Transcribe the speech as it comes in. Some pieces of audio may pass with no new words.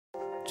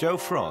Jo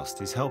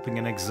Frost is helping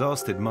an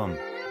exhausted mum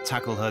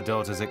tackle her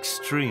daughter's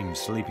extreme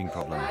sleeping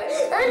problem. I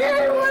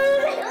don't want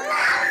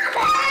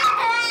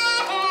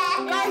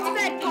to. Go to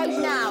bed, Paige,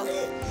 now.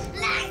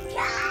 Let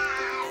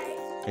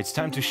go. It's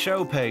time to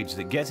show Paige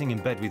that getting in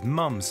bed with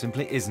mum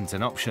simply isn't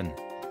an option,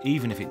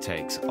 even if it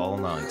takes all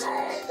night.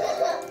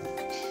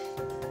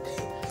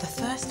 The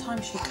first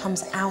time she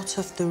comes out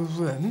of the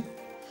room,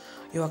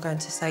 you are going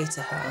to say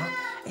to her,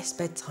 "It's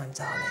bedtime,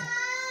 darling."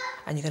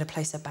 And you're going to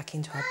place her back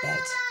into her bed.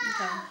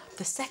 Okay.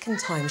 The second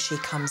time she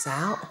comes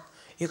out,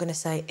 you're going to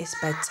say, "It's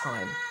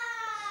bedtime."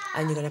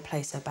 And you're going to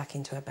place her back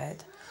into her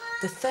bed.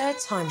 The third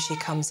time she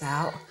comes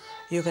out,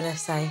 you're going to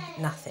say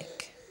nothing.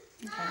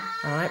 Okay.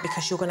 All right?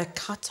 Because you're going to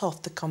cut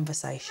off the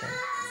conversation.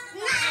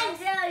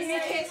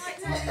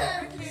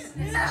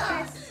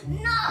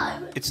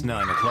 No! It's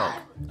 9 o'clock,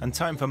 and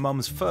time for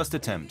mum's first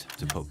attempt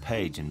to put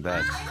Paige in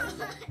bed.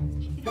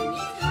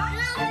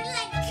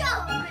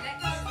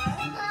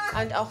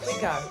 And off we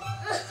go.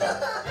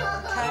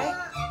 Okay?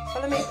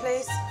 Follow me,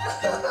 please.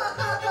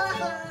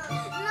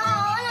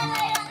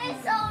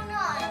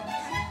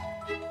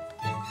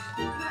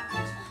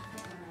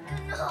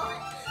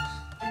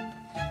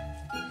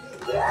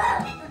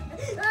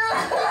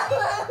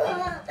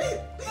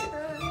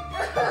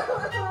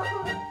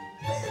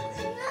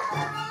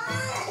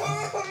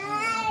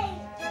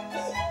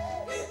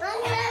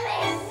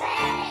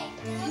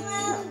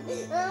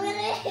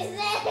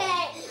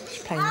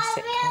 She's playing the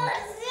sick card.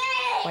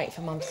 Wait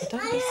for mum to go,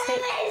 "Don't be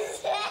sick."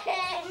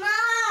 Mum,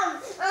 I'm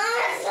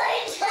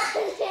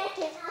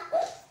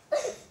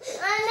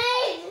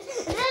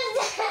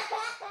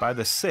By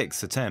the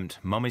 6th attempt,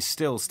 mum is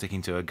still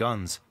sticking to her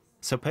guns,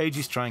 so Paige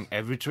is trying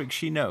every trick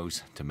she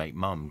knows to make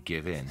mum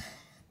give in.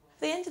 At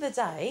the end of the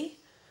day,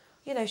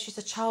 you know, she's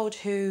a child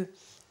who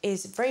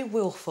is very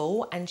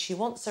willful and she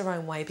wants her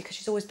own way because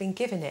she's always been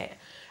given it.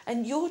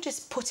 And you're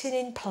just putting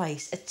in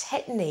place a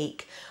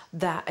technique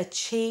that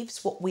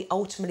achieves what we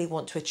ultimately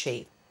want to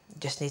achieve. You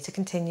just need to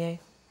continue.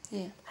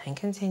 Yeah. And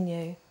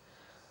continue.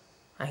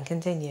 And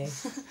continue.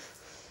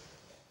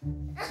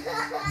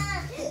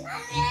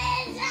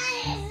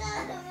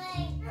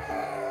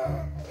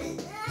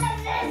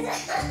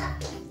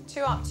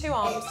 Two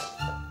arms.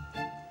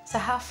 So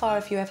how far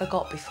have you ever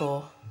got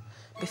before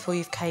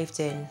you've caved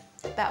in?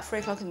 About 3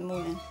 o'clock in the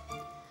morning.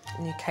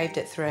 And you caved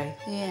at 3?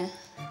 Yeah.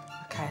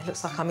 Okay,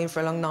 looks like I'm in for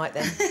a long night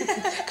then.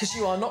 Because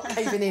you are not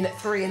caving in at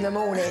 3 in the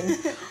morning.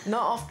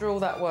 Not after all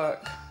that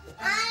work.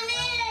 I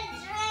need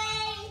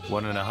a drink.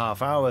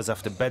 1.5 hours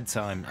after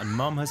bedtime, and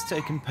mum has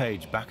taken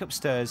Paige back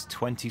upstairs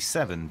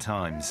 27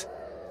 times.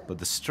 But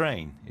the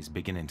strain is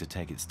beginning to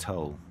take its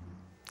toll.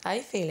 How are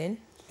you feeling?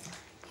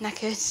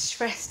 Knackered,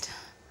 stressed.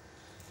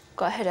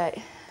 Got a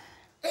headache.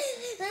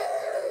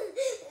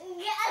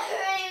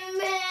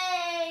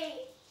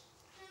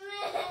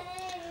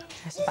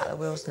 It's about the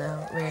wheels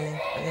now, really,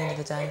 at the end of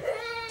the day.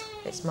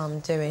 It's mum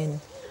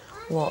doing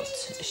what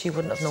she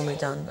wouldn't have normally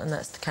done, and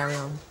that's to carry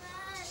on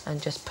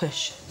and just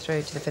push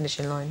through to the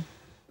finishing line.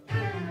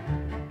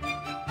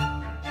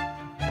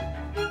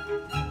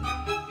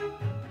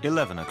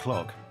 11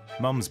 o'clock,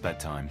 mum's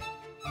bedtime.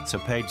 So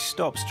Paige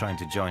stops trying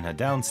to join her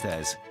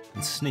downstairs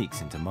and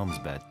sneaks into mum's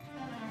bed.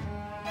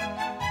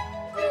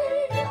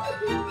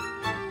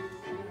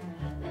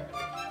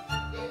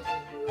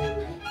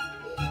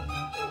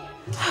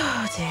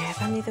 Oh dear,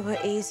 if only there were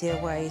easier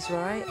ways,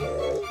 right?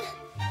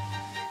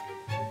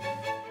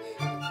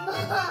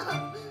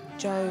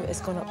 Jo has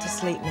gone up to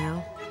sleep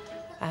now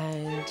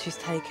and she's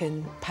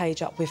taken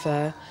Paige up with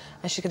her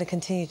and she's going to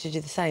continue to do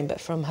the same, but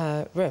from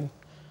her room.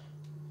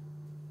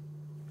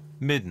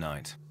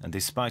 Midnight, and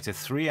despite a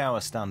 3-hour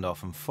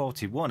standoff and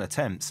 41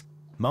 attempts,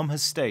 mum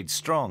has stayed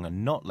strong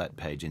and not let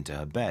Paige into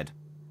her bed.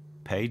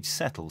 Paige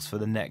settles for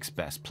the next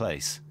best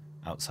place,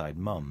 outside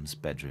mum's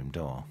bedroom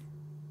door.